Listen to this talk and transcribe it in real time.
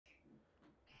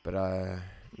But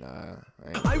nah.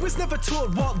 I was never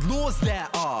taught what laws there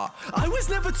are. I was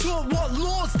never taught what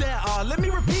laws there are. Let me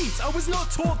repeat, I was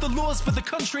not taught the laws for the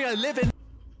country I live in.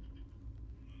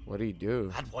 What'd he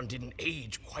do? That one didn't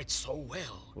age quite so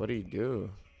well. What'd he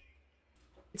do?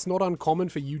 It's not uncommon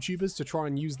for YouTubers to try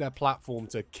and use their platform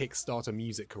to kickstart a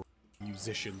music career.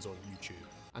 Musicians on YouTube.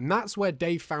 And that's where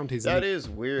Dave found his... That is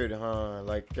weird, huh?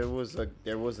 Like, there was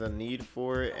a need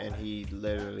for it, and he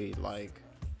literally, like,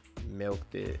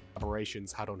 milked it.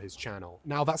 Collaborations had on his channel.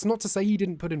 Now, that's not to say he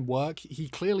didn't put in work. He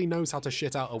clearly knows how to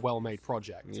shit out a well-made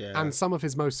project. Yeah. And some of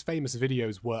his most famous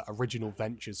videos were original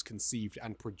ventures conceived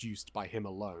and produced by him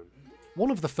alone. One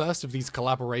of the first of these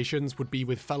collaborations would be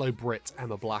with fellow Brit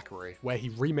Emma Blackery, where he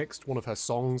remixed one of her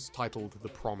songs titled The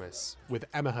Promise, with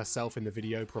Emma herself in the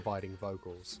video providing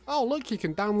vocals. Oh look, you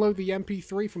can download the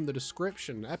MP3 from the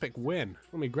description, epic win.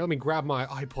 Let me grab my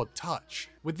iPod Touch.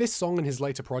 With this song and his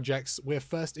later projects, we're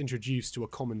first introduced to a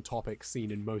common topic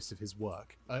seen in most of his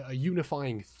work, a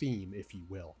unifying theme, if you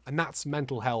will, and that's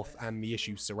mental health and the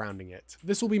issues surrounding it.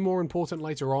 This will be more important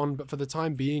later on, but for the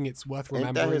time being, it's worth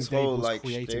remembering his Dave whole, was like,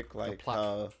 creating shtick, like,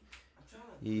 how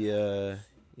he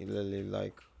literally,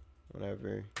 like,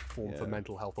 whatever form for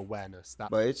mental health awareness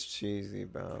that but it's cheesy,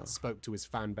 bro. spoke to his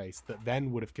fan base that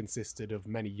then would have consisted of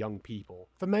many young people.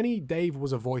 For many, Dave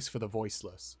was a voice for the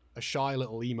voiceless, a shy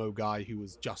little emo guy who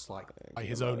was just like, by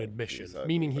his own admission,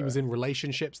 meaning he was in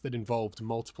relationships that involved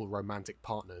multiple romantic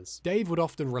partners. Dave would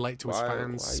often relate to his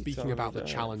fans, speaking about the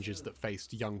challenges that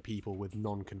faced young people with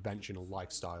non-conventional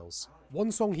lifestyles.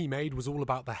 One song he made was all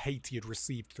about the hate he had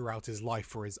received throughout his life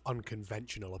for his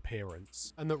unconventional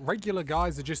appearance, and that regular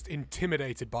guys are just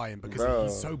intimidated by him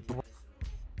because he's so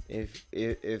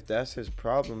if that's his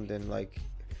problem, then like,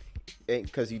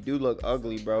 because you do look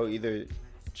ugly, bro, either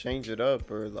change it up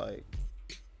or like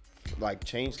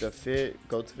change the fit,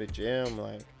 go to the gym.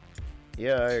 Like,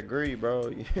 yeah, I agree,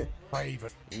 bro.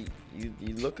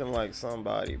 You looking like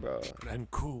somebody, bro. And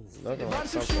cool. Looking like I'm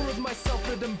so something. sure of myself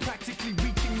that I'm practically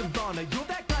reaching nirvana. You're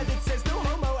that guy that says no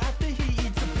homo after he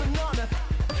eats a banana.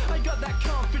 I got that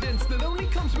confidence that only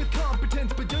comes with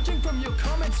competence, but judging from your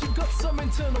comments, you've got some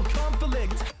internal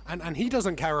conflict. And he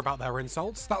doesn't care about their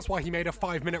insults. That's why he made a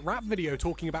 5-minute rap video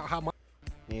talking about how much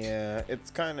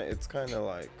It's kind of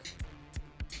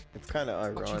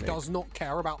ironic. he does not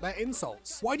care about their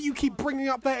insults. Why do you keep bringing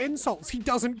up their insults? He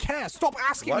doesn't care. Stop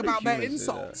asking about their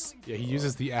insults. Yeah, he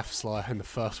uses the F slur in the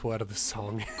first word of the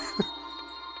song.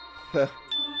 Wait,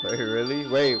 really?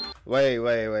 Wait.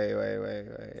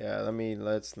 Yeah,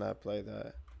 let's not play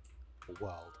that.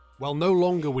 World. Well, no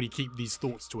longer would he keep these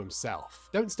thoughts to himself.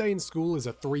 Don't Stay in School is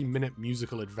a 3-minute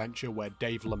musical adventure where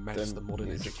Dave laments the modern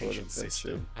education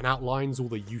system and outlines all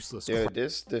the useless crap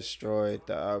this destroyed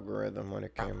the algorithm when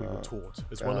it came out. Taught,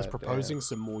 as well as proposing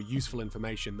some more useful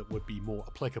information that would be more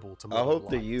applicable to I hope life.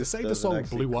 the youth To say the song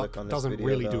blew up doesn't video,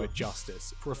 really do it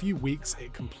justice. For a few weeks,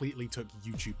 it completely took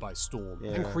YouTube by storm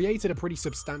and created a pretty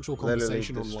substantial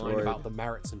conversation online about the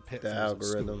merits and pitfalls of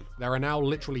school. There are now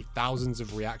literally thousands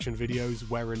of reaction videos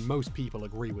wherein most people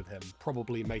agree with him,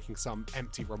 probably making some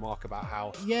empty remark about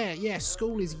how, yeah,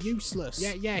 school is useless.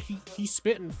 Yeah, he's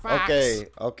spitting facts.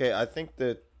 Okay, I think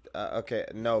that,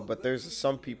 no, but there's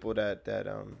some people that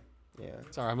yeah.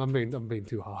 Sorry, I'm being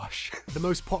too harsh. The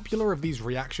most popular of these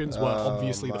reactions were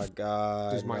obviously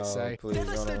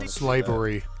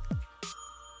slavery.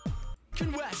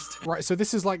 Right, so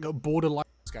this is like a borderline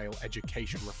scale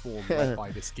education reform led by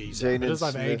this geezer. But as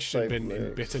I've aged and been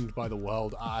embittered by the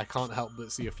world, I can't help but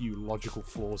see a few logical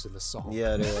flaws in the song.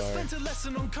 Yeah, there are. Spent a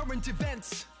lesson on current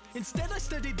events. Instead, I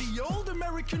studied the old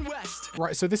American West.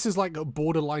 Right, so this is like a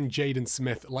borderline Jaden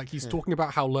Smith. Like, he's talking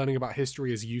about how learning about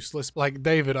history is useless. Like,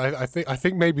 David, I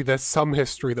think maybe there's some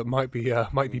history that might be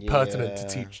pertinent to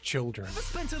teach children. I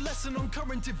spent a lesson on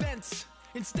current events.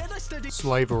 Instead, I studied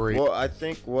slavery. Well, I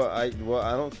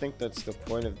don't think that's the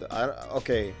point of the.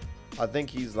 I think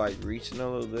he's like reaching a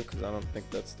little bit because I don't think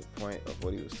that's the point of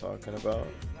what he was talking about.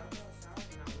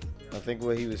 I think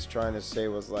what he was trying to say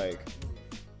was like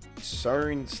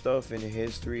certain stuff in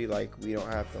history, like we don't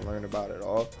have to learn about it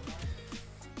all.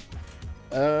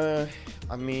 I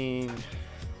mean,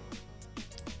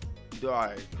 do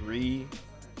I agree?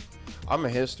 I'm a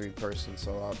history person,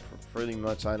 so pretty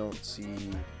much I don't see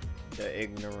the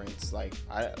ignorance. Like,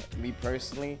 me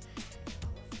personally,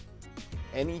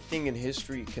 anything in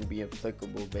history can be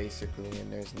applicable basically,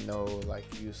 and there's no like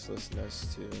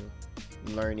uselessness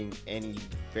to learning any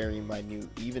very minute,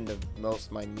 even the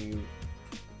most minute,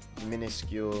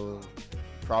 minuscule,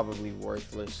 probably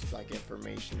worthless like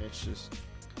information. It's just,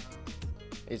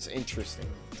 it's interesting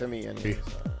to me anyways.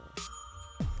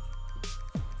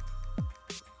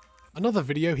 Another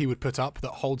video he would put up that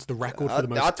holds the record for the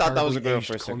most terribly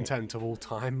aged content of all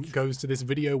time goes to this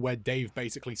video where Dave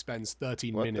basically spends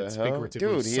 13 minutes figuratively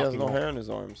Dude, he has no sucking hair on his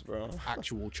arms, bro.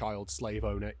 actual child slave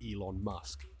owner Elon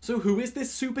Musk. So who is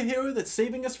this superhero that's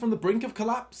saving us from the brink of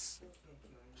collapse?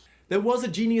 There was a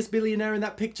genius billionaire in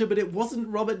that picture, but it wasn't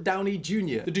Robert Downey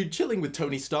Jr. The dude chilling with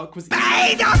Tony Stark was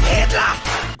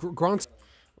Grant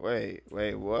Wait,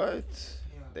 what?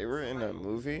 They were in a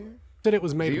movie? said it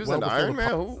was made He was well an before Iron the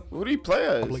Man? Who did he play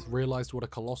as? public realized what a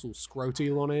colossal scrot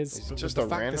Elon is. But just the a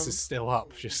fact random? this is still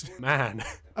up, just man.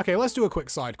 Okay, let's do a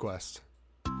quick side quest.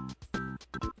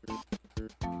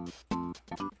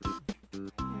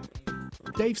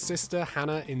 Dave's sister,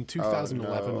 Hannah, in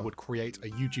 2011 would create a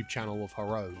YouTube channel of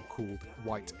her own called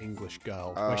White English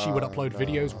Girl, where she would upload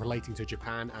videos relating to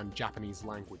Japan and Japanese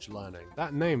language learning.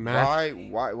 That name, man.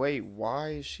 Why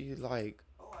is she like...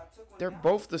 They're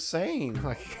both the same.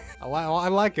 Like, I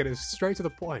like it. It's straight to the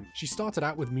point. She started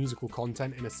out with musical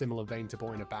content in a similar vein to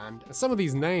Boyinaband. And some of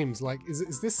these names, like,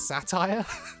 is this satire?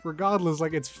 Regardless,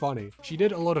 like, it's funny. She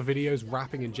did a lot of videos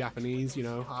rapping in Japanese, you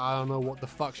know. I don't know what the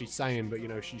fuck she's saying, but, you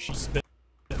know, she spit.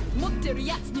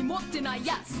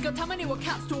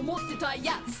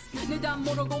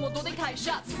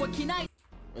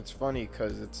 It's funny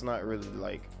because it's not really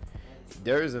like...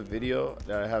 There is a video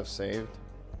that I have saved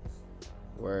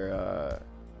where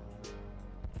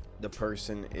the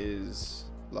person is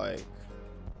like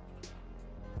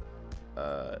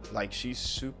she's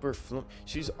super fluent.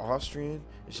 She's Austrian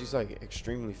and she's like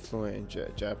extremely fluent in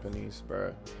Japanese,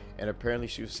 bro. And apparently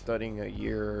she was studying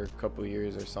a couple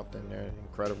years or something there.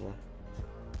 Incredible.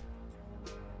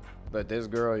 But this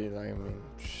girl, you know,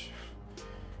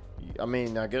 I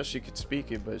mean, I guess she could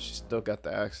speak it, but she still got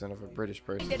the accent of a British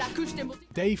person.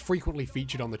 Dave frequently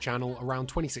featured on the channel around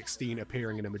 2016,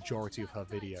 appearing in a majority of her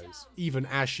videos, even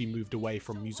as she moved away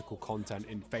from musical content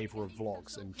in favor of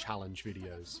vlogs and challenge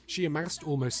videos. She amassed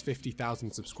almost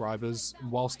 50,000 subscribers,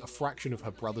 and whilst a fraction of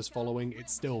her brother's following,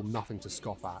 it's still nothing to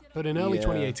scoff at. But in early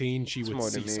 2018, she would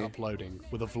cease uploading,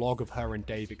 with a vlog of her and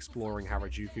Dave exploring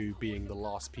Harajuku being the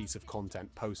last piece of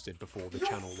content posted before the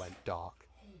channel went dark.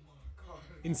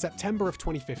 In September of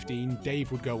 2015,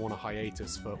 Dave would go on a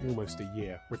hiatus for almost a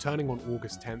year, returning on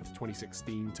August 10th,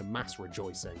 2016 to mass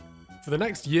rejoicing. For the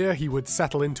next year, he would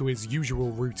settle into his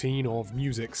usual routine of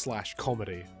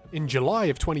music/comedy. In July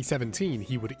of 2017,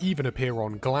 he would even appear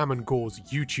on Glam and Gore's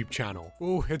YouTube channel.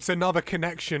 Oh, it's another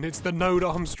connection. It's the Node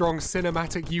Armstrong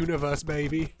cinematic universe,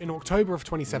 baby. In October of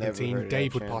 2017,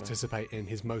 Dave would participate in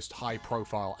his most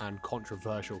high-profile and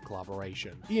controversial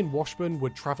collaboration. Ian Washburn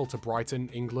would travel to Brighton,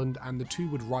 England, and the two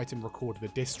would write and record the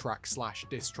diss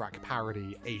track/diss track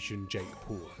parody Asian Jake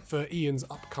Paul for Ian's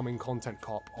upcoming content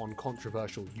cop on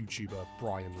controversial YouTuber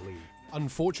Brian Lee.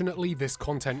 Unfortunately, this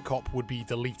content cop would be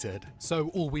deleted, so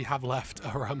all we have left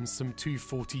are some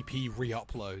 240p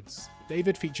re-uploads.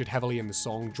 David featured heavily in the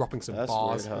song, dropping some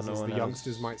bars, as the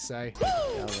youngsters might say.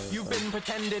 You've been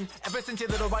pretending ever since your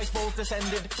little rice balls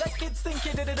descended. Let kids think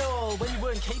you did it all when you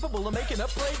weren't capable of making up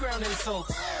playground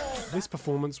insults. This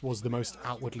performance was the most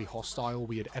outwardly hostile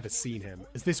we had ever seen him,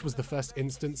 as this was the first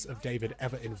instance of David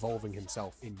ever involving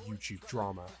himself in YouTube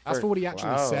drama. As for what he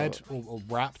actually said, or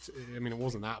rapped, I mean, it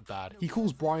wasn't that bad. He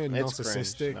calls Brian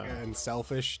narcissistic and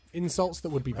selfish, insults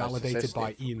that would be validated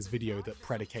by Ian's video that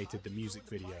predicated the music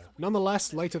video.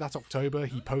 Nonetheless, later that October,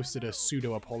 he posted a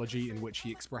pseudo-apology in which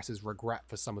he expresses regret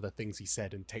for some of the things he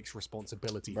said and takes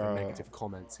responsibility for negative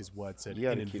comments his words had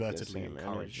inadvertently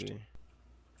encouraged.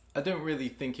 I don't really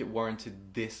think it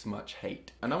warranted this much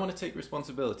hate, and I want to take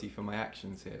responsibility for my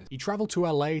actions here. He travelled to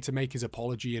LA to make his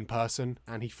apology in person,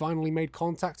 and he finally made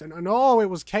contact, and oh, it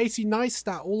was Casey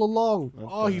Neistat all along.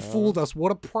 He fooled us,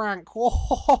 what a prank.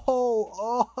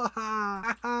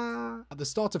 At the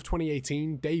start of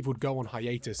 2018, Dave would go on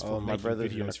hiatus for making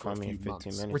videos for a few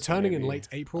months, returning in late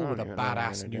April with a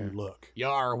badass new look.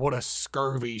 Yar, what a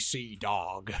scurvy sea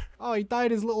dog. Oh, he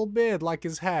dyed his little beard like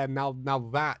his hair, now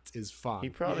that is fun. He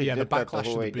probably the backlash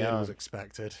to the beard was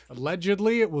expected.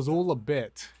 Allegedly, it was all a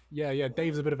bit. Yeah,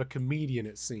 Dave's a bit of a comedian,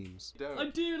 it seems.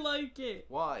 I do like it.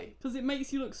 Why? Because it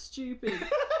makes you look stupid.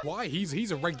 Why?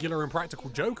 He's a regular and practical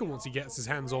joker once he gets his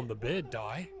hands on the beard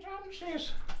dye.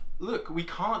 Look, we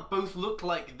can't both look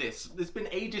like this. It's been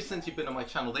ages since you've been on my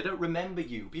channel. They don't remember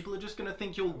you. People are just gonna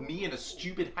think you're me in a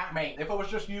stupid hat. Mate, if I was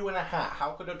just you in a hat,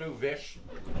 how could I do this?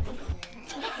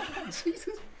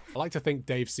 Jesus I like to think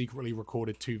Dave secretly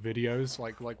recorded 2 videos,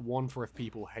 like one for if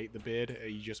people hate the beard,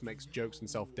 he just makes jokes and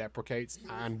self-deprecates,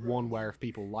 and one where if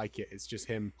people like it, it's just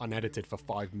him unedited for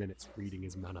 5 minutes reading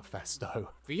his manifesto.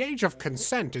 The age of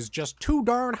consent is just too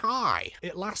darn high.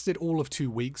 It lasted all of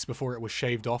 2 weeks before it was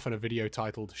shaved off in a video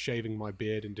titled Shaving My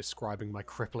Beard and Describing My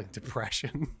Crippling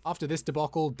Depression. After this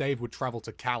debacle, Dave would travel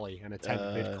to Cali and attend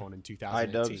VidCon in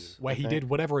 2018, where he did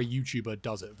whatever a YouTuber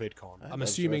does at VidCon. I'm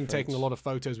assuming taking a lot of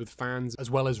photos with fans,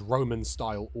 as well as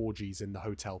Roman-style orgies in the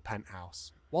hotel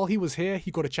penthouse. While he was here,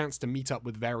 he got a chance to meet up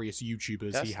with various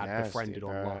YouTubers he had befriended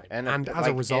online. And as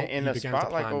a result, he began to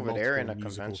plan over there in a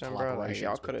musical convention, bro, like,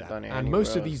 y'all could have done it. And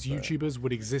most of these YouTubers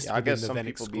would exist within the then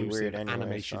exclusive anyway,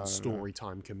 animation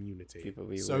storytime community.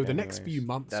 So the next few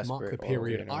months mark the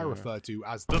period I refer to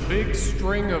as the big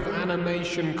string of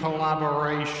animation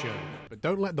collaboration. But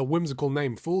don't let the whimsical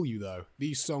name fool you though,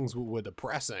 these songs were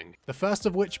depressing. The first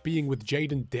of which being with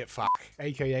Jaden Dipfuck,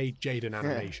 aka Jaden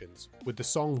Animations, with the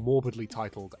song morbidly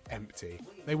titled Empty.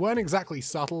 They weren't exactly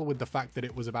subtle with the fact that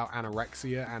it was about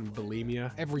anorexia and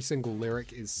bulimia. Every single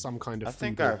lyric is some kind of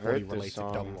body-related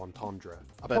double entendre.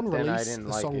 Upon release,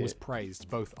 the song was praised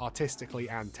both artistically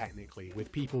and technically,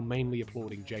 with people mainly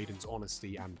applauding Jaden's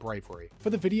honesty and bravery. For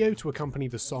the video to accompany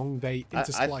the song, they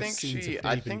interspliced scenes of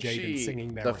Dave and Jaden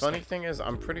singing their The funny thing is,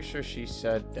 I'm pretty sure she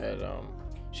said that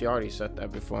she already said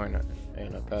that before in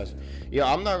a past.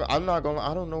 Yeah, I'm not gonna.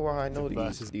 I don't know why I know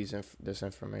this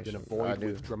information. I do.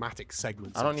 With dramatic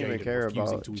segments. I don't even care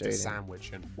about to eat a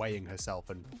sandwich and weighing herself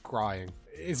and crying.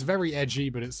 It's very edgy,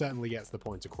 but it certainly gets the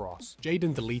point across.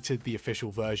 Jaden deleted the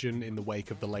official version in the wake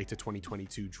of the later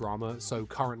 2022 drama, so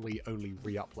currently only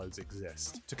re-uploads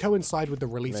exist. To coincide with the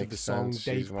release of the song,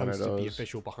 Dave posted the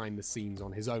official behind the scenes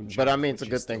on his own channel. But I mean, it's a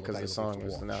good thing because the song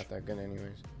was not that good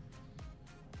anyways.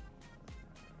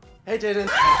 Hey, Jaden.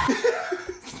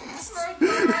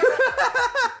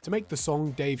 To make the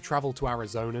song, Dave traveled to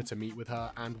Arizona to meet with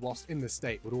her, and whilst in the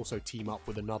state would also team up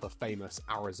with another famous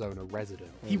Arizona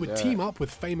resident. He would team up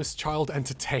with famous child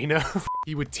entertainer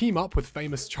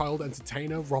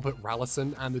Robert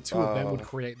Rallison, and the two of them would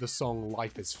create the song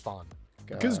Life is Fun.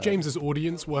 Because James's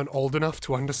audience weren't old enough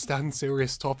to understand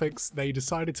serious topics, they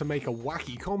decided to make a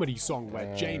wacky comedy song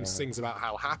where James sings about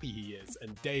how happy he is,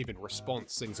 and Dave in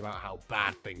response sings about how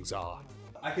bad things are.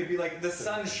 I could be like, the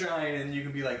sunshine, and you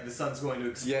can be like, the sun's going to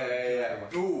explode. Yeah.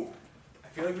 Ooh, I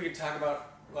feel like we could talk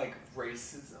about, like,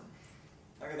 racism.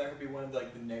 That could be one of,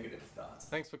 like, the negative thoughts.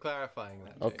 Thanks for clarifying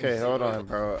that. Okay, hold on,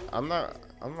 bro. I'm not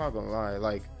gonna lie.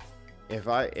 Like, if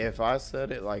I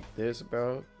said it like this,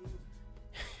 bro,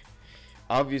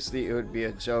 obviously it would be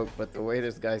a joke. But the way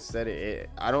this guy said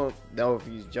it, I don't know if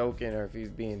he's joking or if he's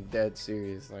being dead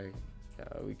serious. Like,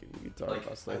 we can talk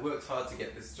about stuff. I worked hard to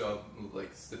get this job.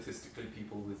 Like, statistically,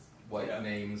 people with white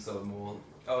names are more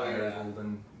valuable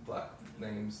than black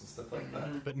names and stuff like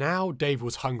that. But now Dave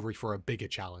was hungry for a bigger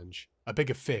challenge. A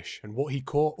bigger fish, and what he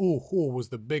caught, was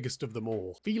the biggest of them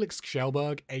all. Felix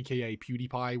Kjellberg, aka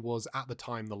PewDiePie, was at the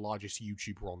time the largest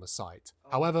YouTuber on the site.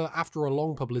 However, after a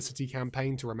long publicity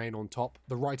campaign to remain on top,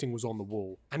 the writing was on the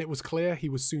wall, and it was clear he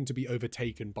was soon to be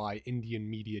overtaken by Indian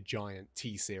media giant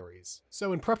T-Series.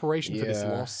 So in preparation for this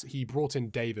loss, he brought in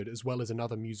David as well as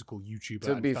another musical YouTuber.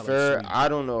 To be fair, I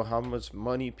don't know how much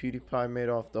money PewDiePie made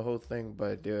off the whole thing,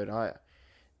 but dude,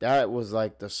 that was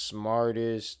like the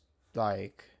smartest,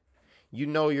 like, you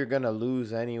know you're gonna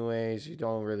lose anyways, you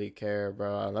don't really care,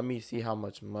 bro. Let me see how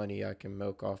much money I can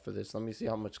milk off of this. Let me see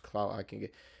how much clout I can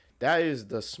get. That is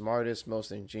the smartest,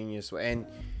 most ingenious way.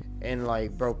 And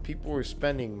like, bro, people were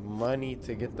spending money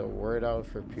to get the word out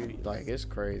for PewDiePie. Like, it's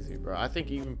crazy, bro. I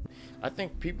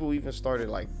think people even started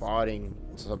like botting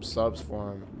some subs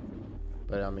for him.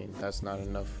 But I mean, that's not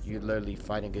enough. You're literally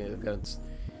fighting against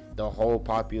the whole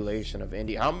population of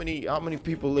India. How many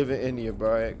people live in India,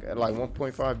 bro? Like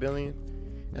 1.5 billion?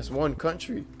 That's one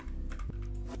country.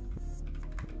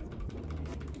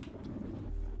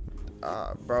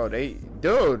 Bro,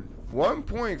 dude,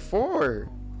 1.4.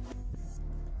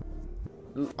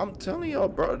 I'm telling y'all,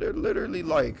 bro, they're literally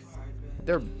like,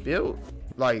 they're built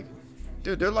like,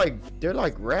 dude, they're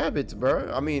like rabbits,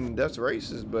 bro. I mean, that's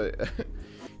racist, but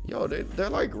yo, they're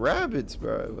like rabbits,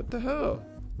 bro. What the hell?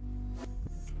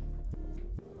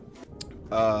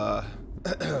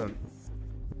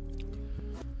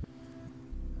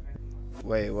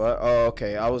 Wait, what? Oh,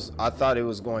 okay. I thought it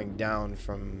was going down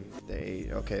from the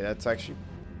 8. Okay, that's actually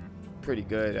pretty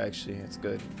good. Actually, it's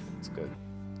good. It's good.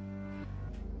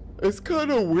 It's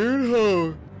kind of weird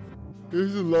how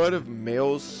there's a lot of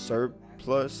male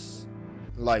surplus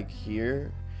like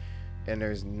here, and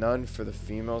there's none for the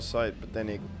female side. But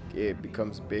then it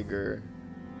becomes bigger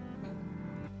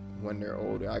when they're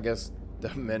older. I guess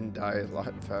the men die a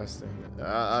lot faster.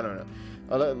 I don't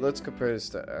know. Let's compare this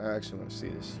to. I actually want to see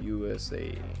this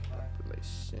USA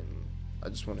population. I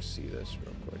just want to see this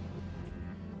real quick.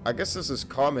 I guess this is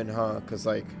common, huh? Cause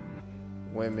like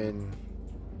women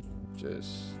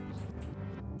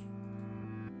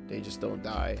they just don't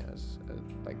die as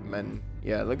like men.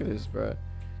 Yeah, look at this, bro.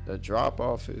 The drop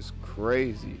off is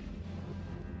crazy.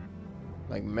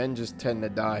 Like men just tend to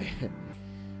die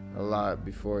a lot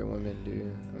before women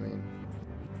do. I mean,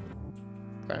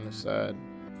 kind of sad.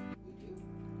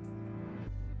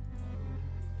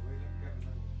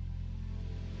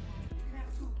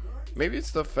 Maybe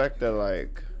it's the fact that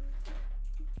like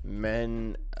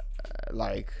men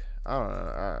like I don't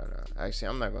know. Actually,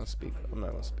 I'm not gonna speak on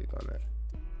that.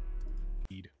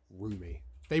 Rumi.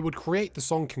 They would create the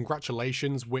song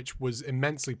Congratulations, which was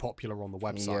immensely popular on the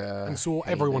website, and saw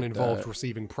everyone involved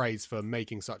receiving praise for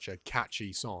making such a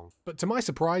catchy song. But to my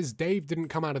surprise, Dave didn't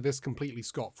come out of this completely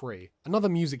scot-free. Another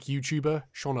music YouTuber,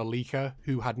 Shauna Leaker,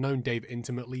 who had known Dave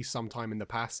intimately sometime in the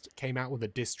past, came out with a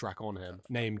diss track on him,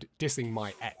 named Dissing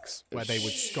My Ex, where they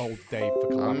would scold Dave for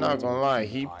collaborating. I'm not gonna lie,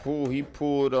 he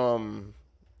pulled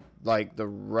like the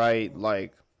right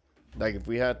like if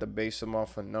we had to base him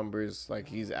off of numbers, like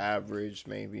he's average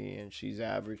maybe and she's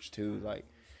average too, like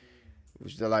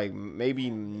which they're like maybe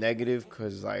negative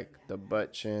because like the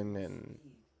butt chin and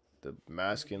the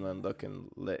masculine looking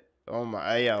lit. Oh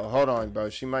my, yeah, hold on, bro,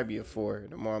 she might be a 4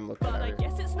 the more I'm looking at her. I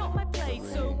guess it's not my place,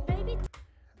 so baby.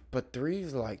 But 3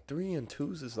 is like 3 and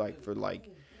 2s is like for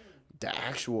like the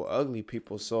actual ugly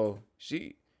people, so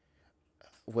she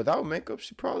without makeup,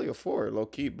 she probably a 4, low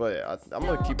key. But I'm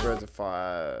gonna keep her as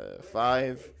a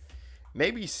 5,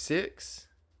 maybe 6.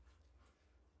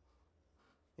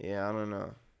 Yeah, I don't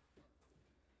know.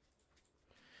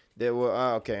 There were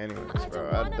okay. Anyways, bro,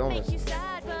 I don't make you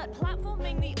sad, but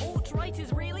platforming the alt-right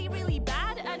is really, really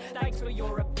bad. And thanks for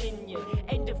your opinion.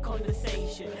 End of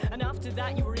conversation. And after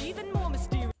that, you were even more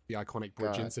mysterious. The iconic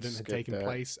bridge incident had taken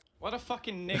place. What a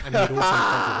fucking nick. And he had also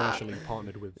controversially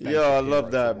partnered with. Yo, I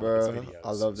love that, bro.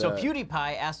 I love that. So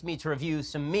PewDiePie asked me to review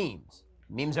some memes.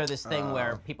 Memes are this thing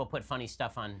where people put funny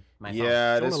stuff on my phone.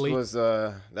 Yeah, this was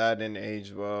that didn't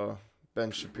age well.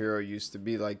 Ben Shapiro used to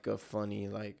be like a funny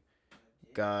like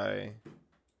guy.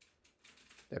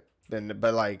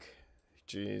 But like,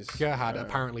 jeez. Leaker had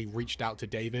apparently reached out to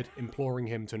David, imploring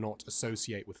him to not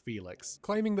associate with Felix,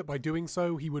 claiming that by doing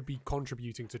so, he would be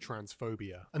contributing to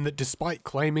transphobia, and that despite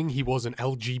claiming he was an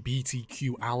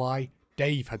LGBTQ ally,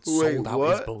 Dave had sold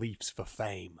out his beliefs for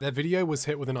fame. Their video was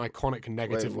hit with an iconic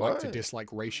negative like to dislike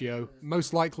ratio.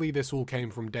 Most likely this all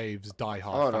came from Dave's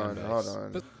die-hard fan base,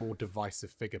 but more divisive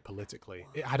figure politically.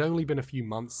 It had only been a few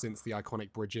months since the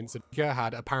iconic bridge incident. Leaker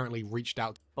had apparently reached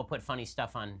out. People put funny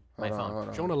stuff on my phone.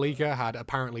 Shauna Leaker had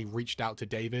apparently reached out to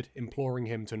David, imploring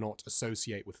him to not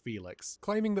associate with Felix,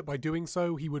 claiming that by doing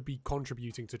so he would be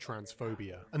contributing to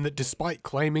transphobia, and that despite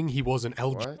claiming he was an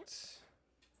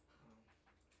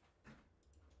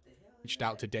reached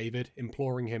out to David,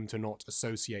 imploring him to not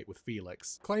associate with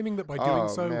Felix, claiming that by doing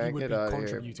so he would be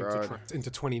contributing to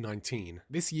into 2019.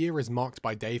 This year is marked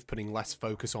by Dave putting less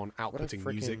focus on outputting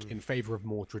music in favor of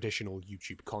more traditional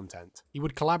YouTube content. He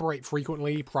would collaborate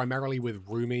frequently, primarily with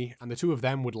Rumi, and the two of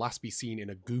them would last be seen in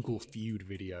a Google Feud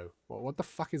video. Well, what the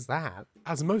fuck is that?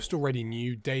 As most already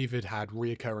knew, David had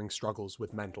reoccurring struggles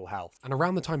with mental health, and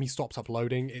around the time he stopped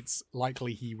uploading, it's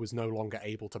likely he was no longer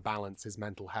able to balance his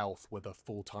mental health with a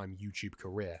full-time YouTube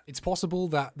career. It's possible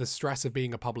that the stress of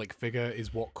being a public figure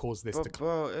is what caused this decline.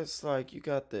 Bro, it's like you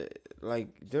got the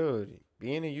dude,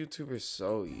 being a YouTuber is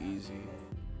so easy.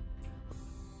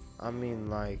 I mean,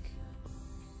 like,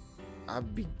 I'll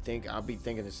be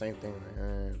thinking the same thing,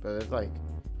 but it's like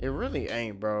it really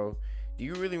ain't, bro. Do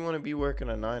you really want to be working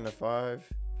a 9 to 5,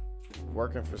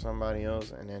 working for somebody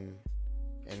else, and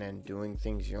then doing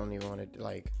things you only want to do?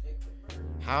 Like,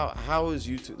 how is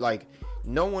YouTube like?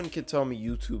 No one can tell me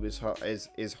YouTube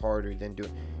is harder than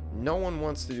doing. No one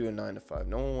wants to do a 9 to 5.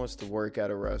 No one wants to work at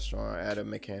a restaurant, at a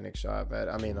mechanic shop.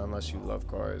 I mean, unless you love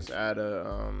cars. At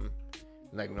a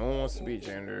like, no one wants to be a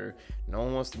janitor. No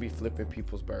one wants to be flipping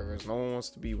people's burgers. No one wants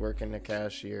to be working the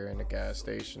cashier in the gas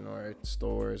station or at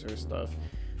stores or stuff.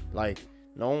 Like,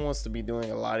 no one wants to be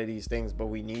doing a lot of these things, but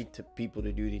we need people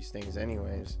to do these things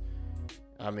anyways.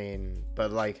 I mean,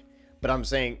 but I'm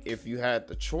saying if you had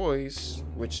the choice,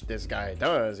 which this guy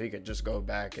does, he could just go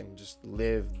back and just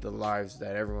live the lives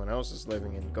that everyone else is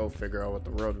living and go figure out what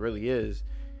the world really is.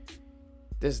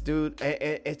 This dude,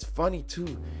 it's funny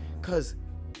too, because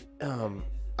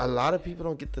a lot of people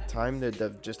don't get the time to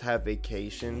just have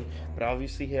vacation, but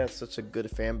obviously he has such a good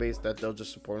fan base that they'll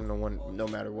just support him no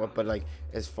matter what. But like,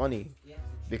 it's funny,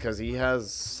 because he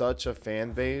has such a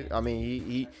fan base. I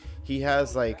mean, he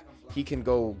has like, he can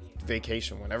go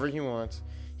vacation whenever he wants.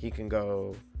 He can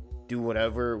go do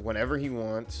whatever whenever he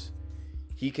wants.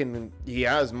 He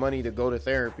has money to go to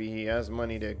therapy. He has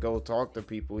money to go talk to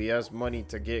people. He has money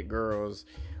to get girls,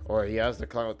 or he has the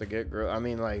clout to get girls. I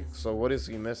mean, like, so what is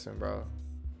he missing, bro?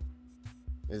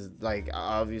 Is like,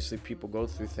 obviously people go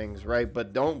through things, right?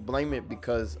 But don't blame it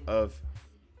because of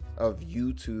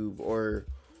YouTube or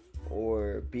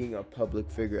being a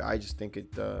public figure. I just think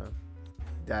it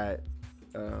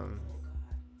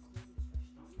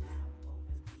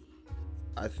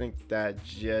I think that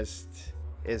just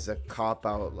is a cop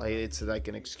out. Like, it's like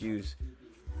an excuse.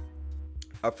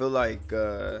 I feel like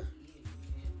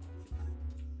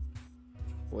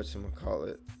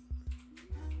whatchamacallit?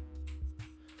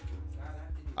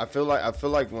 I feel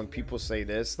like when people say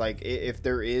this, like, if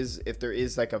there is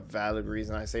like a valid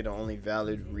reason, I say the only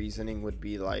valid reasoning would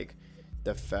be like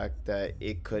the fact that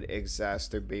it could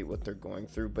exacerbate what they're going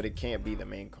through, but it can't be the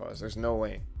main cause. There's no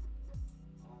way.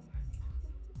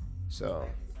 So,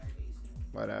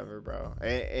 whatever, bro.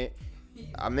 I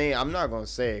mean, I'm not gonna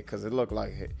say it because it looked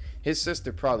like his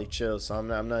sister probably chilled, so I'm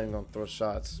not even gonna throw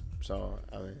shots. So,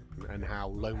 I mean, and how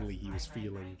lonely he was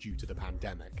feeling due to the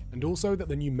pandemic, and also that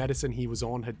the new medicine he was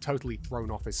on had totally thrown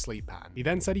off his sleep pattern. He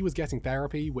then said he was getting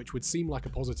therapy, which would seem like a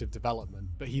positive development,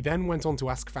 but he then went on to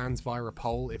ask fans via a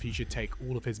poll if he should take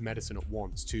all of his medicine at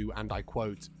once to, and I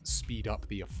quote, speed up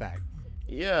the effect.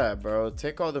 Yeah, bro,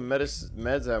 take all the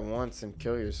meds at once and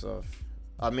kill yourself.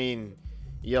 I mean,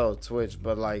 yo, Twitch,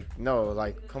 but like, no,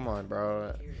 like, come on,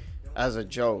 bro. As a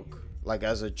joke,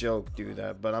 do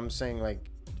that. But I'm saying, like,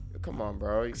 come on,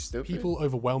 bro, you stupid. People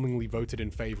overwhelmingly voted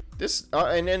in favor. This,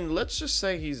 and then let's just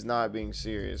say he's not being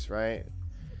serious, right?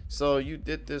 So you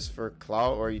did this for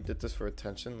clout, or you did this for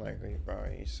attention? Like, bro,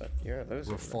 you're a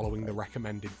loser. We're following the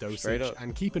recommended Straight dosage, up.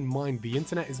 and keep in mind the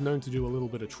internet is known to do a little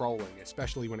bit of trolling,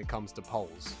 especially when it comes to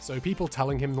polls. So people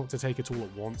telling him not to take it all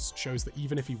at once shows that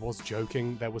even if he was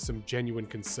joking, there was some genuine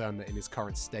concern that in his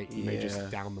current state he may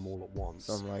just down them all at once.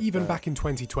 Like even that. back in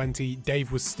 2020,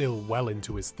 Dave was still well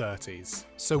into his 30s.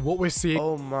 So what we're seeing—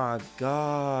 Oh my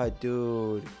god,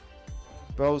 dude.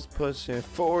 Bro's pushing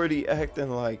 40, acting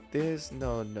like this.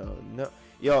 No.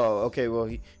 Yo, okay, well,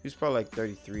 he was probably like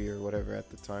 33 or whatever at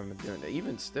the time of doing that.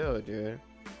 Even still, dude,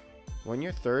 when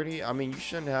you're 30, I mean, you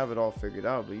shouldn't have it all figured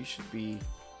out, but you should be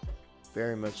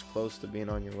very much close to being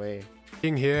on your way.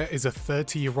 Here is a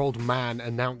 30-year-old man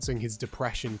announcing his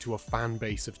depression to a fan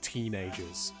base of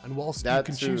teenagers. And whilst you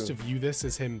can choose to view this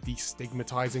as him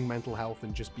destigmatizing mental health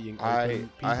and just being open,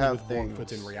 people I have with things, 1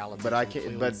 foot in reality but I can can't.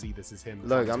 clearly But see this as him.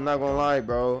 Look, I'm not gonna lie,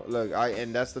 bro. Look,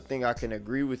 and that's the thing. I can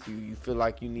agree with you. You feel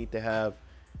like you need to have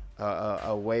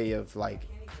a way of like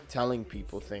telling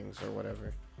people things or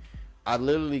whatever. I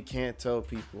literally can't tell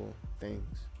people things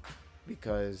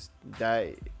because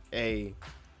that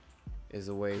is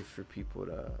a way for people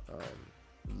to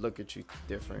look at you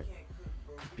different.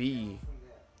 B,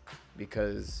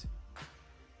 because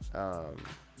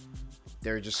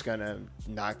they're just gonna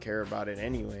not care about it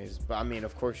anyways. But I mean,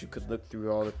 of course, you could look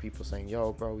through all the people saying,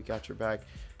 yo, bro, we got your back,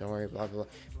 don't worry, blah blah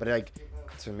blah. But like,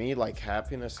 to me, like,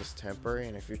 happiness is temporary,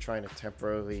 and if you're trying to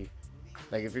temporarily,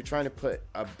 like, if you're trying to put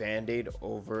a band-aid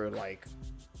over like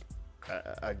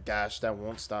a gash that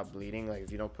won't stop bleeding, like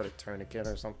if you don't put a tourniquet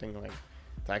or something like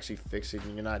to actually fix it,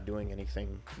 and you're not doing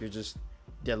anything, you're just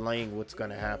delaying what's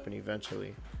gonna happen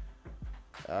eventually.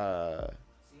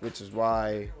 Which is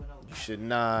why you should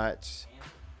not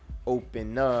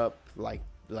open up like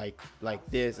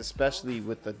this, especially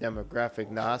with the demographic.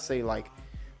 Now I say, like,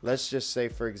 let's just say,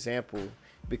 for example,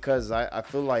 because I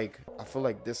feel like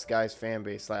this guy's fan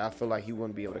base, like, I feel like he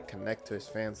wouldn't be able to connect to his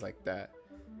fans like that.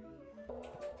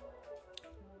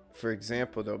 For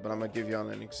example, though, but I'm gonna give y'all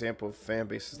an example of fan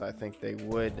bases I think they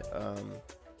would,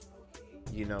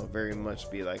 you know, very much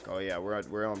be like, oh yeah,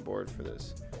 we're on board for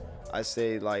this. I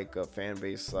say like a fan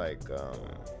base like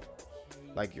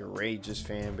your Rage's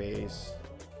fan base.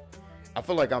 I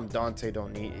feel like Dante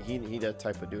don't need he that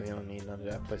type of dude. He don't need none of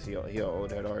that. Plus he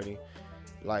old head already.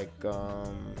 Like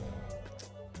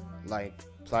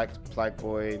Black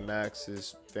Boy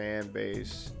Max's fan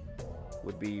base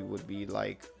would be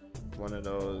like one of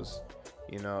those,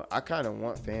 you know. I kind of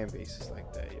want fan bases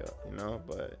like that, yo, you know.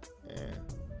 But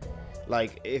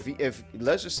like if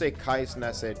let's just say Kais and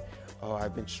I said, oh,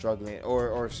 I've been struggling,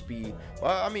 or Speed.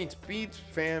 Well, I mean, Speed's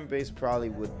fan base probably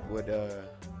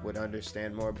would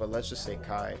understand more, but let's just say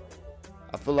Kai.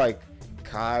 I feel like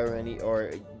Kai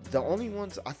or the only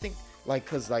ones I think, like,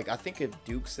 cause like I think if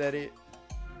Duke said it,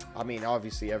 I mean,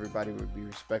 obviously everybody would be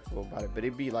respectful about it, but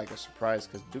it'd be like a surprise,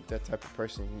 cause Duke that type of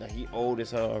person, you know, he old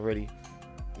as hell already.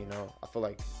 you know, I feel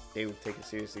like they would take it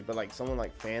seriously. But like someone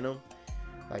like Phantom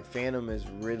is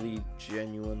really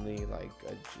genuinely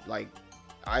like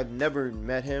I've never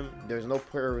met him. There's no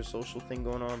parasocial thing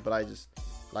going on, but I just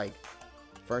like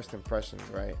first impressions,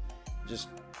 right? Just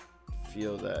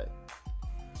feel that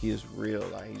he is real.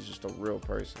 Like he's just a real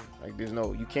person. Like there's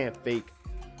no, you can't fake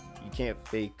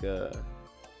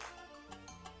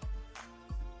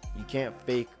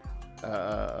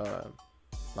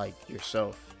like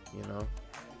yourself, you know.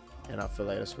 And I feel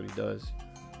like that's what he does.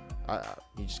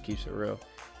 He just keeps it real.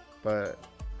 But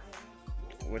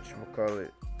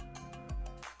whatchamacallit?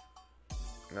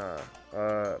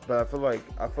 But I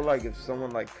feel like if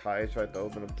someone like Kai tried to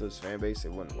open up to his fan base,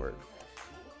 it wouldn't work.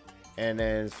 And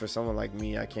then for someone like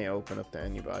me, I can't open up to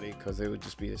anybody because it would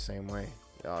just be the same way.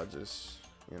 Y'all just,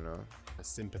 you know.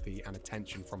 Sympathy and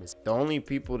attention from his. The only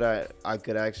people that I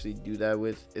could actually do that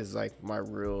with is like my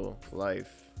real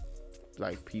life,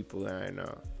 like people that I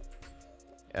know.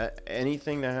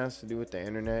 Anything that has to do with the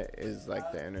internet is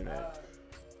like the internet,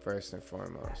 first and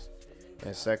foremost.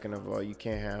 And second of all, you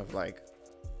can't have like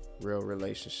real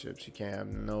relationships. You can't have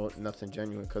nothing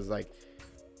genuine, because like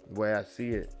the way I see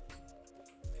it,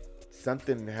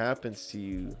 something happens to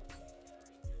you,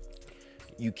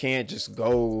 you can't just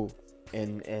go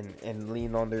and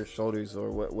lean on their shoulders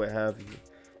or what have you.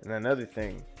 And another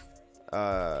thing,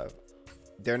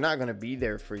 they're not gonna be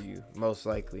there for you most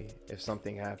likely if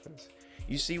something happens.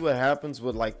 You see what happens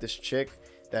with like this chick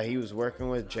that he was working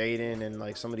with, Jaden, and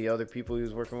like some of the other people he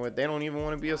was working with. They don't even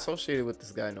want to be associated with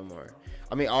this guy no more.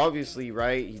 I mean, obviously,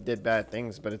 right, he did bad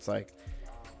things, but it's like,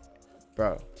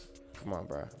 bro, come on,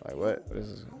 bro. Like, what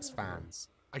is this? His fans.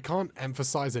 I can't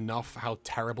emphasize enough how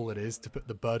terrible it is to put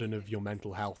the burden of your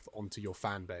mental health onto your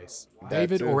fan base.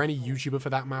 David, or any YouTuber for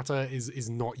that matter, is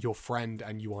not your friend,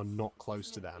 and you are not close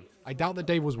to them. I doubt that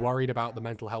Dave was worried about the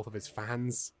mental health of his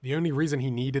fans. The only reason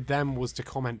he needed them was to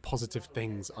comment positive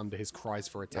things under his cries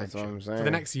for attention. That's what I'm saying. For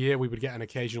the next year, we would get an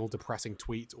occasional depressing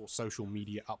tweet or social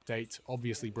media update,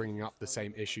 obviously bringing up the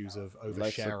same issues of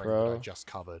oversharing that I just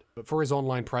covered. But for his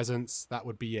online presence, that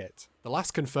would be it. The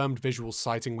last confirmed visual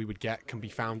sighting we would get can be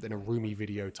found in a Rumi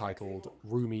video titled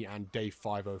Rumi and Dave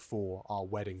 504, Our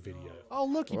Wedding Video. Oh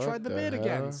look, you tried the beard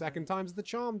again. Second time's the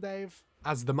charm, Dave.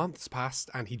 As the months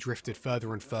passed and he drifted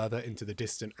further and further into the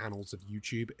distant annals of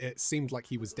YouTube, it seemed like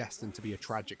he was destined to be a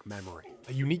tragic memory.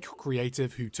 A unique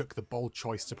creative who took the bold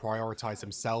choice to prioritize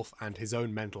himself and his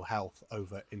own mental health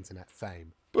over internet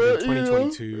fame. But in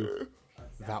 2022,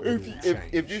 that would all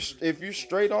change. If you're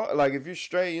straight on, like if you're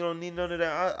straight, you don't need none of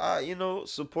that. I you know,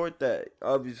 support that.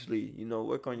 Obviously, you know,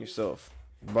 work on yourself.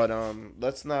 But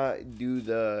let's not do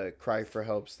the cry for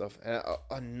help stuff. And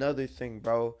another thing,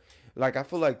 bro. Like, I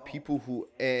feel like people who,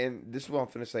 and this is what I'm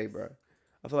finna say, bro.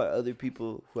 I feel like other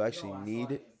people who actually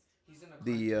need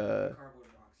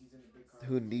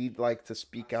who need, like, to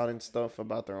speak out and stuff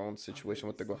about their own situation,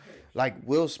 what they're going. Like,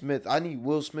 Will Smith. I need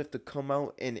Will Smith to come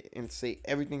out and say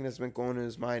everything that's been going on in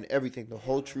his mind, everything, the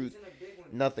whole truth,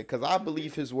 nothing. Because I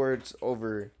believe his words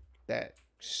over that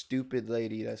stupid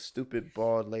lady, that stupid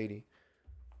bald lady.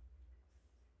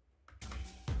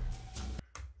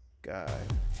 God,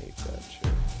 I hate that shit.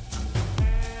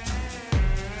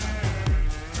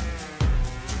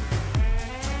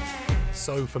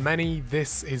 So for many,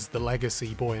 this is the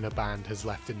legacy Boyinaband has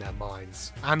left in their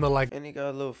minds. And the And he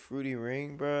got a little fruity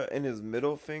ring, bro, in his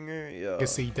middle finger. Yo,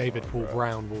 legacy David Paul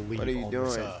Brown will leave on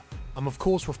this earth. I'm of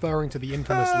course referring to the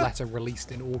infamous letter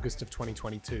released in August of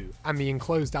 2022, and the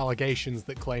enclosed allegations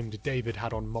that claimed David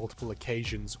had on multiple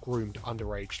occasions groomed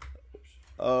underage.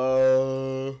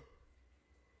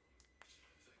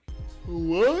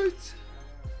 What?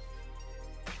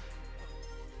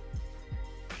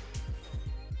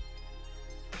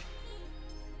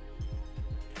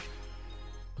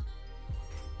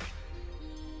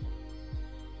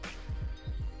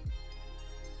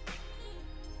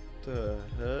 The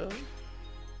hell?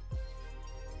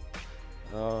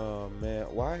 Oh man,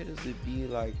 why does it be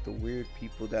like the weird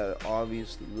people that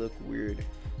obviously look weird,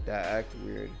 that act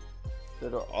weird,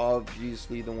 that are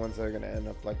obviously the ones that are gonna end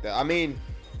up like that? I mean,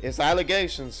 it's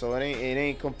allegations, so it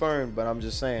ain't confirmed, but I'm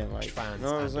just saying, like, you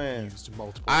know what I'm saying?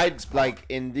 I like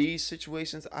in these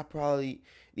situations, I probably,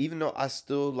 even though I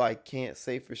still like can't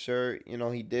say for sure, you know,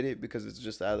 he did it because it's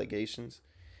just allegations.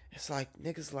 It's like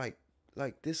niggas like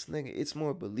this nigga, it's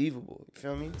more believable. You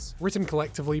feel me? Written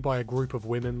collectively by a group of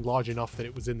women large enough that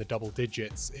it was in the double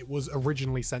digits, it was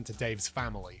originally sent to Dave's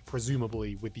family,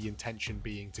 presumably with the intention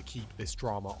being to keep this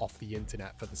drama off the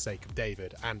internet for the sake of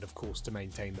David, and of course to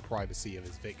maintain the privacy of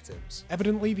his victims.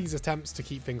 Evidently, these attempts to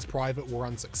keep things private were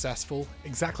unsuccessful.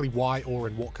 Exactly why or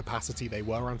in what capacity they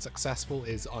were unsuccessful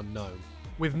is unknown.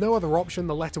 With no other option,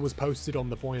 the letter was posted on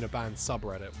the Boyinaband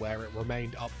subreddit, where it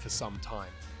remained up for some time.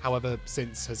 However,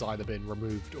 since has either been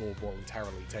removed or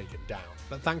voluntarily taken down.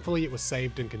 But thankfully it was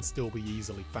saved and can still be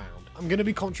easily found. I'm going to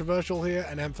be controversial here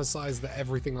and emphasize that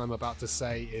everything I'm about to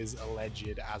say is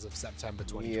alleged as of September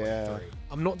 2023. Yeah.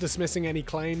 I'm not dismissing any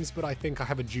claims, but I think I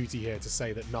have a duty here to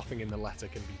say that nothing in the letter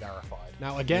can be verified.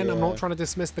 Now again, I'm not trying to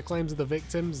dismiss the claims of the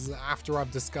victims. After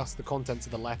I've discussed the contents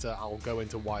of the letter, I'll go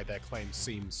into why their claims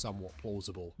seem somewhat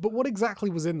plausible. But what exactly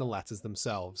was in the letters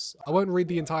themselves? I won't read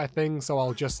the entire thing, so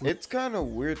I'll just... It's kind of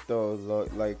weird though,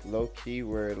 like low-key,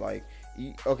 where like,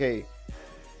 okay,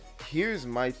 here's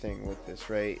my thing with this,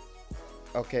 right?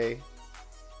 Okay,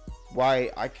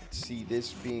 why I could see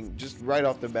this being just right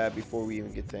off the bat before we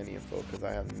even get to any info, because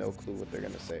I have no clue what they're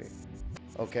gonna say.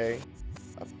 Okay,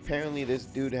 apparently this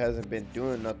dude hasn't been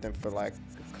doing nothing for like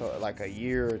a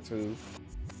year or two.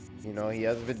 You know, he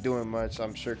hasn't been doing much.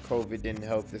 I'm sure COVID didn't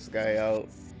help this guy out,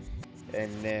 and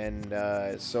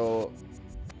then so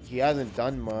he hasn't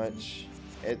done much.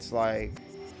 It's like,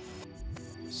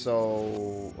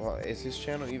 so is his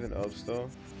channel even up still?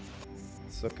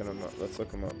 Let's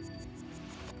look him up.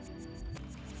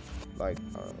 Like,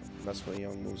 that's what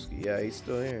Young Mooski. Yeah, he's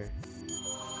still here.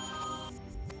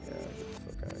 Yeah, get the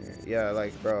fuck out of here. Yeah,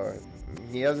 like, bro,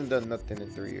 he hasn't done nothing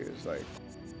in 3 years. Like,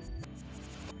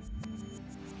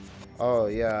 oh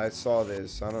yeah, I saw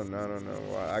this. I don't know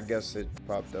why. I guess it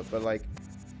popped up, but like,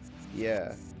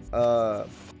 yeah.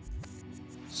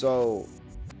 So,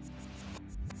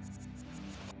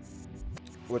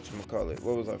 whatchamacallit?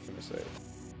 What was I finna say?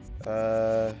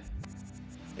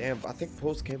 Damn, I think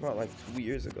post came out like 2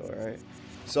 years ago, right?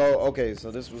 So, okay,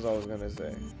 so this was what I was gonna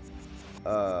say.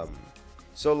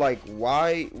 So like,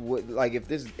 why would, like, if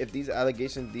these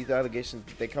allegations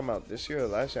they come out this year or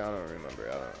last year? I don't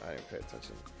remember. I didn't pay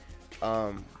attention.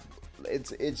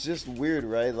 It's just weird,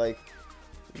 right? Like,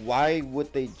 why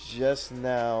would they just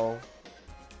now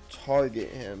target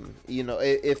him? You know,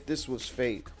 if this was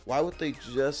fake, why would they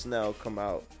just now come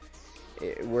out?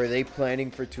 Were they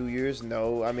planning for 2 years?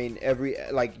 No. I mean,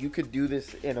 like, you could do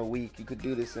this in a week, you could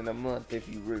do this in a month if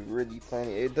you were really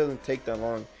planning. It doesn't take that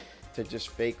long to just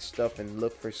fake stuff and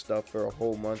look for stuff for a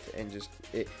whole month, and just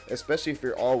especially if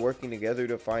you're all working together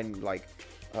to find like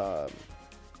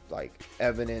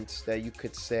evidence that you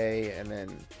could say, and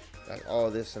then like all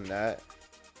this and that.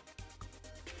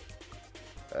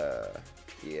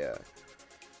 Yeah,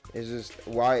 it's just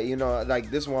why, you know, like,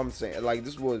 this is what I'm saying. Like,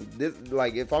 this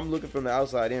like, if I'm looking from the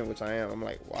outside in, which I am, I'm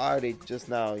like, why are they just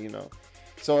now, you know?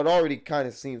 So it already kind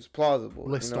of seems plausible.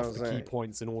 List off the key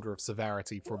points in order of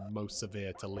severity from most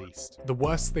severe to least. The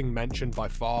worst thing mentioned by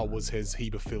far was his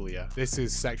hebephilia. This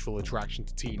is sexual attraction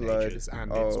to teenagers,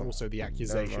 and it's also the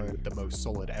accusation with the most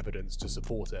solid evidence to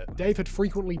support it. Dave had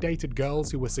frequently dated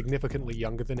girls who were significantly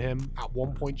younger than him, at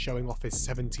one point showing off his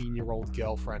 17-year-old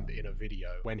girlfriend in a video,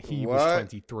 when he was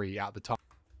 23 at the time.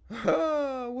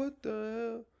 What the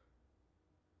hell?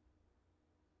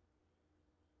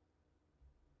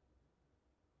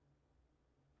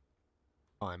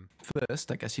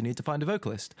 First, I guess you need to find a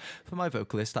vocalist. For my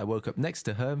vocalist, I woke up next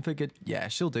to her and figured, yeah,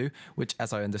 she'll do, which,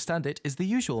 as I understand it, is the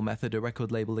usual method a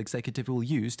record label executive will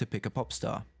use to pick a pop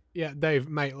star. Yeah, Dave,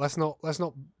 mate, let's not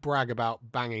brag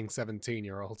about banging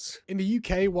 17-year-olds. In the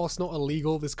UK, whilst not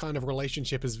illegal, this kind of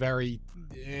relationship is very,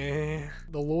 the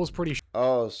law's pretty.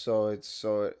 Oh, so it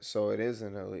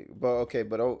isn't illegal. But okay,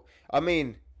 but I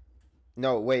mean,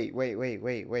 no, wait.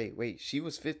 She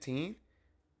was 15,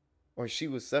 or she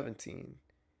was 17?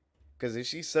 Because if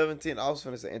she's 17, I was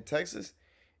gonna say in Texas,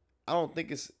 I don't think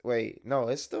it's. Wait, no,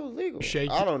 it's still legal.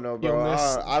 I don't know, bro.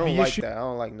 I don't like that. I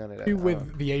don't like none of that.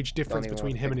 With the age difference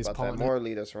between him and his partner,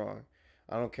 morally, that's wrong.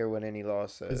 I don't care what any law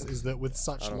says. Is that with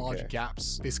such large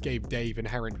gaps, this gave Dave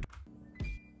inherent.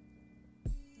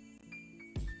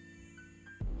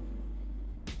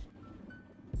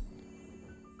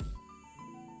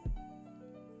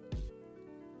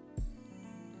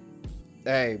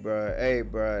 Hey,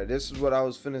 bro. This is what I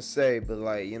was finna say, but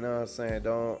like, you know what I'm saying?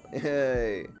 Don't.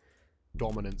 Hey.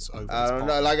 Dominance over. I don't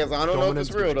know. Like I said, I don't know if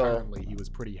it's real though. Apparently, he was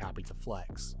pretty happy to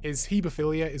flex. His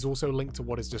hebephilia is also linked to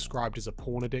what is described as a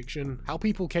porn addiction. How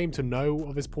people came to know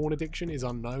of his porn addiction is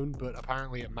unknown, but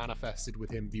apparently it manifested with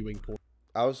him viewing porn.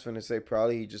 I was finna say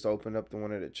probably he just opened up to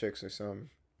one of the chicks or something.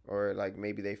 or like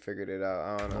maybe they figured it out.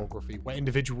 I don't know. Pornography, where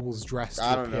individuals dress to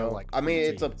I don't appear know. like I mean,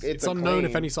 it's it's a unknown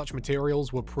if claim. any such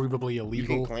materials were provably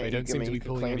illegal. claim- They you don't can- seem I to mean, be you can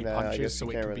pulling any claim that. I punches, guess so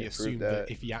you it can't can be really prove assumed that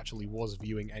that. if he actually was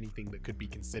viewing anything that could be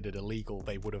considered illegal,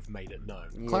 they would have made it known.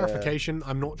 Yeah. Clarification,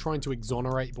 I'm not trying to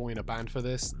exonerate Boyinaband for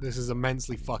this. This is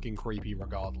immensely fucking creepy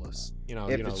regardless.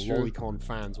 If it's true. Lolicon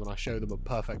fans, when I show them a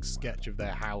perfect sketch of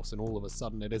their house and all of a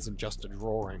sudden it isn't just a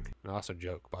drawing. No, that's a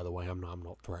joke, by the way. I'm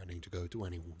not threatening to go to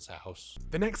anyone's house.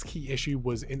 The next key issue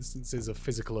was instances of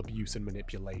physical abuse and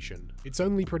manipulation. It's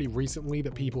only pretty recently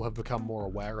that people have become more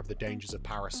aware of the dangers of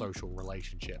parasocial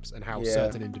relationships and how Yeah.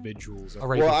 certain individuals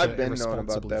are able I've to been knowing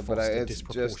about irresponsibly that, but foster it's just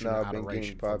disproportionate now been getting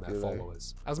adoration from their popular.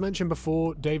 followers. As mentioned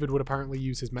before, David would apparently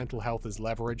use his mental health as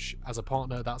leverage. As a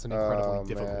partner, that's an incredibly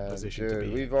difficult man, position dude, to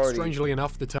be we've in. already- Strangely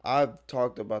enough, the term I've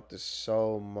talked about this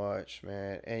so much,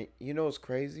 man. And you know what's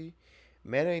crazy?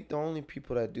 Men ain't the only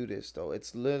people that do this, though.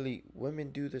 It's literally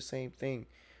women do the same thing.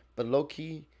 But low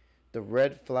key, the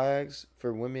red flags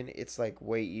for women, it's like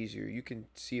way easier. You can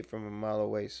see it from a mile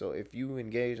away. So if you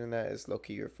engage in that, it's low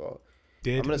key your fault.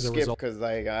 did I'm gonna as a skip result because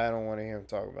like I don't want to hear him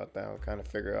talk about that. I'm kind of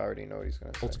figure I already know what he's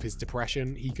gonna say. of his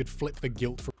depression, he could flip the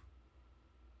guilt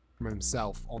from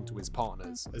himself onto his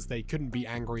partners, as they couldn't be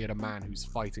angry at a man who's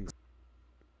fighting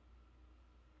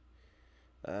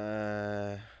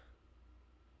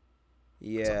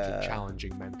Yeah. such a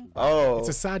challenging mental battle. Oh, It's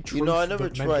a sad truth you know, I never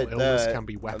that mental tried illness that. can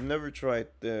be I've never tried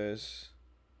this.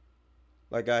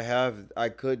 Like I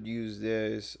could use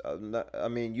this. I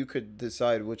mean, you could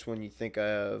decide which one you think I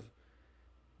have,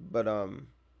 but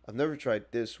I've never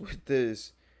tried this with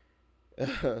this.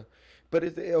 But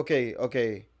it's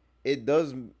okay. It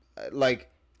does,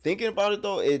 like, thinking about it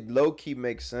though. It low key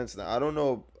makes sense now. I don't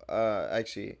know.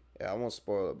 Actually, yeah, I won't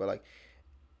spoil it, but like,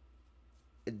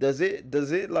 does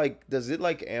it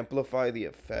like amplify the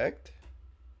effect,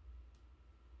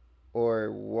 or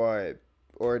what?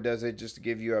 Or does it just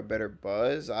give you a better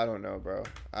buzz? I don't know, bro.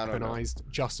 I don't know. weaponized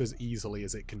just as easily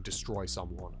as it can destroy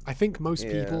someone. I think most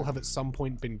people Yeah. have at some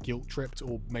point been guilt tripped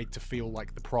or made to feel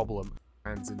like the problem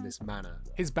stands in this manner.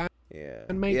 His Yeah.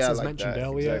 bandmates, Yeah, as like mentioned that,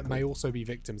 earlier, exactly. may also be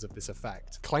victims of this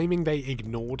effect, claiming they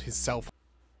ignored his self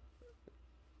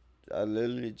I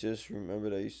literally just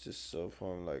remembered I used to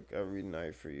self-harm like every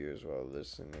night for years while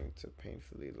listening to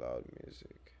painfully loud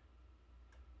music.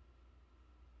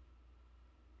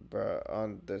 Bruh,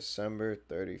 on December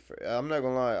 31st. I'm not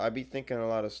gonna lie, I be thinking a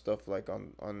lot of stuff like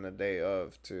on the day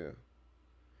of too.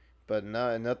 But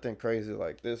nothing crazy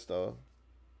like this though.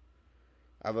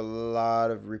 I have a lot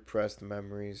of repressed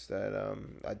memories that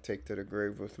I take to the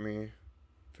grave with me,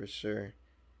 for sure.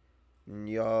 And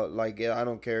y'all, like, I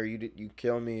don't care. You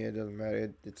kill me, it doesn't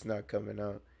matter. It's not coming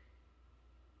out.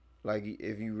 Like,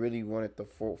 if you really wanted to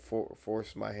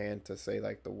force my hand to say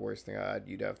like the worst thing I had,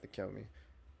 you'd have to kill me.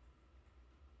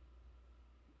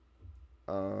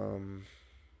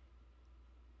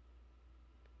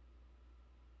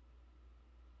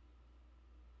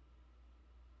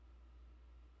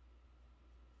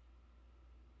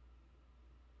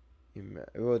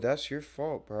 Well, that's your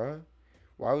fault, bro.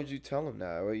 Why would you tell him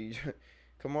that? Well, you,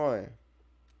 come on.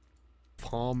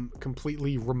 harm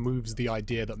completely removes the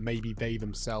idea that maybe they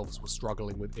themselves were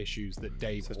struggling with issues that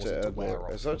Dave wasn't aware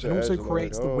of. Such And a also edgelord.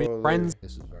 creates the weird Holy. friends.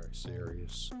 This is very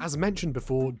serious. As mentioned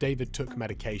before, David took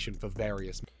medication for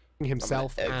various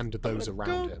himself and those gonna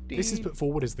around go him. This is deep. put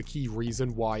forward as the key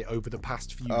reason why over the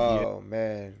past few years Oh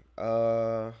man.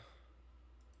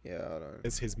 Yeah, hold on.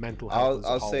 as his mental health as a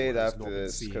I'll whole say it has after not been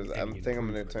this, seeing 'cause any I'm gonna turn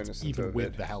improvement, this into even a with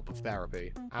vid. the help of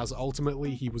therapy, as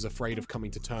ultimately he was afraid of coming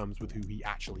to terms with who he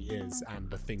actually is and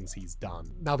the things he's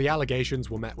done. Now, the allegations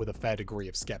were met with a fair degree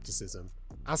of skepticism.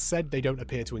 As said, they don't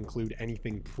appear to include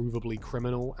anything provably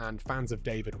criminal, and fans of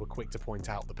David were quick to point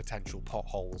out the potential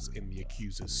potholes in the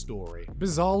accuser's story.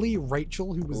 Bizarrely,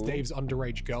 Rachel, who was Ooh. Dave's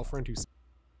underage girlfriend who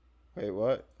Wait,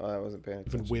 what? Oh, I wasn't paying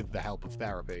even attention. with the help of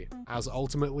therapy, as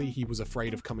ultimately he was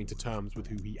afraid of coming to terms with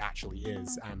who he actually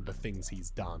is and the things he's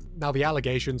done. Now, the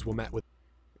allegations were met with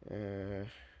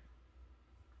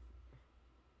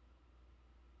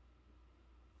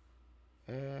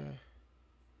Uh,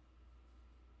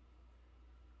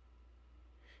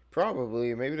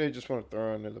 probably. Maybe they just want to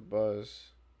throw under the bus.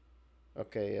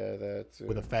 Okay, yeah, that too.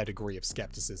 with a fair degree of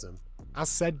skepticism. As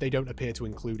said, they don't appear to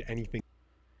include anything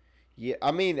Yeah,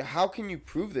 I mean, how can you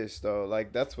prove this though?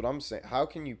 Like, that's what I'm saying. How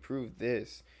can you prove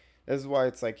this? This is why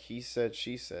it's like he said,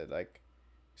 she said, like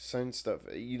certain stuff.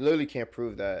 You literally can't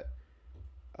prove that.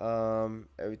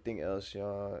 Everything else,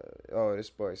 y'all. Oh, this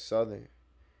boy Southern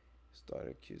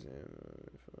started accusing him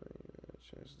of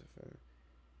chance to defend.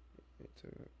 It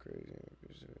took crazy.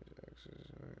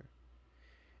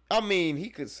 I mean, he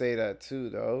could say that too,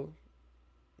 though.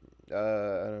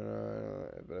 I don't know,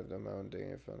 but I've done my own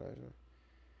thing.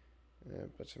 Yeah,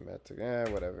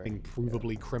 but whatever.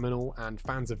 Provably criminal, and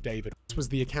fans of David. This was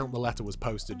the account the letter was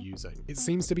posted using. It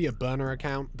seems to be a burner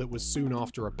account that was soon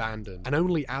after abandoned, and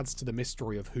only adds to the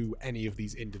mystery of who any of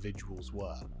these individuals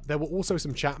were. There were also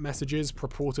some chat messages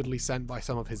purportedly sent by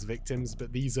some of his victims,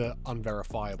 but these are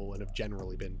unverifiable and have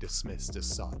generally been dismissed as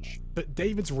such. But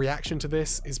David's reaction to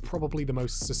this is probably the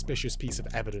most suspicious piece of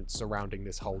evidence surrounding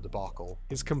this whole debacle.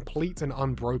 His complete and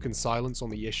unbroken silence on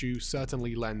the issue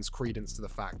certainly lends credence to the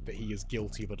fact that he is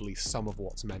guilty of at least some of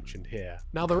what's mentioned here.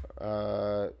 Now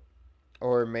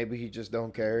or maybe he just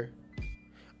don't care.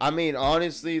 I mean,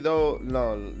 honestly though,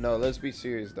 no, let's be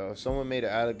serious though. If someone made an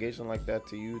allegation like that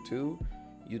to you too,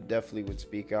 you definitely would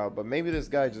speak out. But maybe this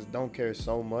guy just don't care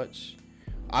so much.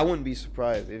 I wouldn't be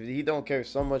surprised if he don't care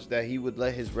so much that he would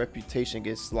let his reputation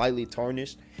get slightly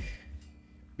tarnished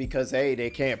because A,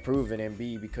 they can't prove it, and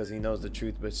B, because he knows the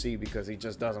truth, but C, because he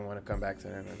just doesn't want to come back to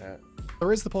the internet.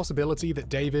 There is the possibility that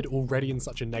David, already in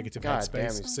such a negative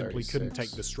headspace, he's simply 36. couldn't take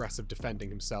the stress of defending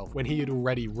himself when he had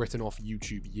already written off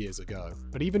YouTube years ago.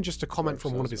 But even just a comment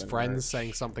from one of his friends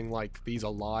saying something like, "These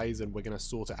are lies and we're gonna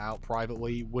sort it out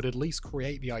privately," would at least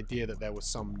create the idea that there was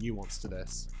some nuance to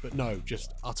this. But no,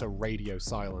 just utter radio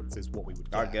silence is what we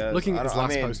would get. I guess. Looking at his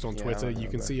last post on yeah, Twitter, you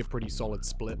can see a pretty solid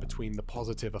split between the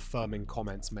positive, affirming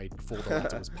comments made before the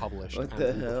letter was published and all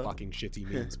the fucking shitty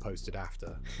memes posted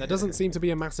after. There doesn't seem to be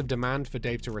a massive demand for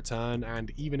Dave to return,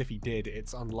 and even if he did,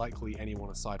 it's unlikely anyone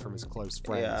aside from his close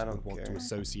friends would want to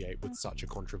associate with such a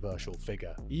controversial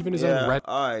figure. Even his own red.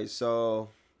 Alright, so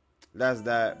that's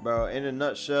that, bro. In a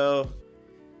nutshell,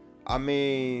 I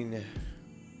mean,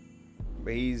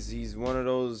 he's one of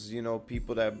those, you know,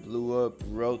 people that blew up,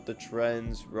 wrote the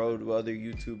trends, wrote other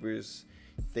YouTubers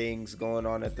things going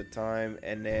on at the time,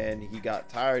 and then he got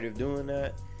tired of doing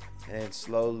that and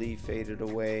slowly faded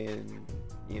away. And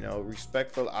you know,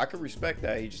 respectful, I could respect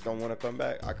that. He just don't want to come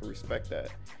back. I could respect that.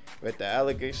 But the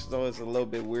allegations though, is a little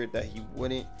bit weird that he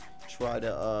wouldn't try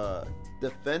to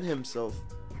defend himself.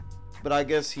 But I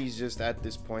guess he's just at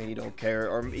this point, he don't care,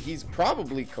 or he's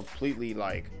probably completely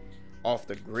like off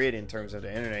the grid in terms of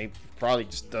the internet. He probably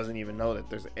just doesn't even know that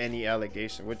there's any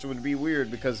allegation, which would be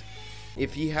weird, because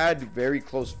if he had very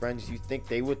close friends, you think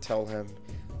they would tell him,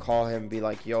 call him, be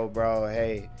like, "Yo, bro,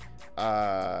 hey,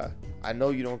 I know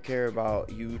you don't care about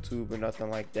YouTube or nothing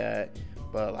like that,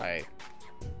 but like,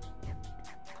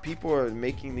 people are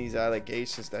making these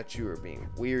allegations that you are being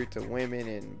weird to women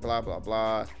and blah blah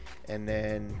blah." And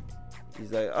then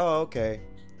he's like, "Oh, okay,"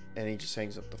 and he just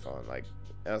hangs up the phone. Like,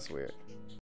 that's weird.